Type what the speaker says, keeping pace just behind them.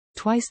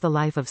twice the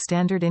life of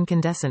standard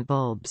incandescent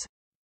bulbs.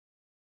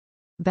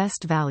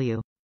 Best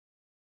value.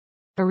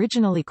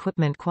 Original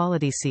equipment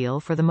quality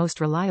seal for the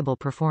most reliable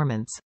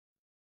performance.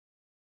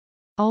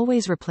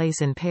 Always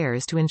replace in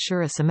pairs to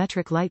ensure a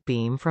symmetric light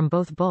beam from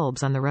both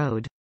bulbs on the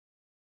road.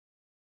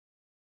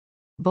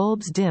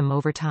 Bulbs dim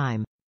over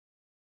time.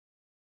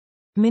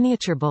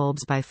 Miniature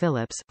bulbs by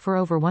Philips. For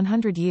over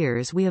 100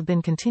 years we have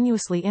been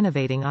continuously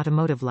innovating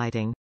automotive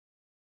lighting.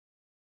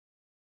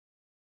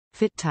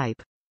 Fit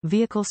type.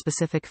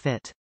 Vehicle-specific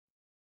fit.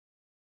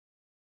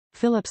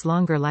 Philips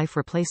LongerLife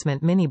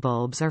replacement mini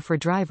bulbs are for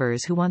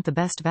drivers who want the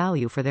best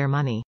value for their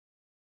money.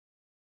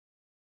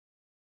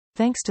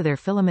 Thanks to their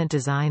filament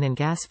design and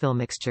gas fill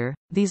mixture,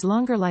 these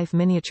LongerLife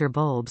miniature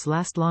bulbs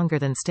last longer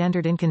than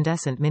standard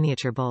incandescent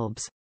miniature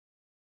bulbs.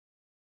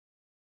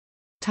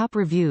 Top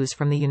reviews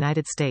from the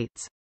United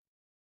States.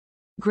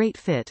 Great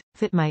fit.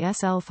 My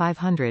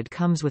SL500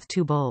 comes with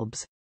 2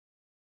 bulbs.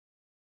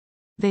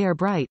 They are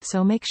bright,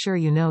 so make sure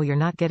you know you're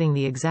not getting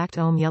the exact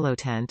ohm yellow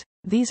tint.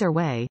 These are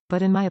way,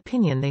 but in my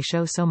opinion they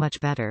show so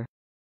much better.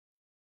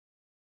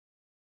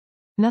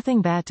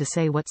 Nothing bad to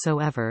say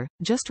whatsoever,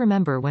 just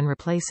remember when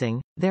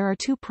replacing, there are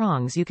 2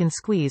 prongs you can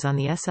squeeze on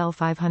the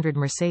SL500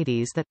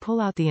 Mercedes that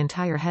pull out the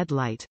entire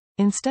headlight,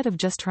 instead of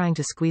just trying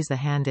to squeeze the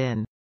hand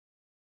in.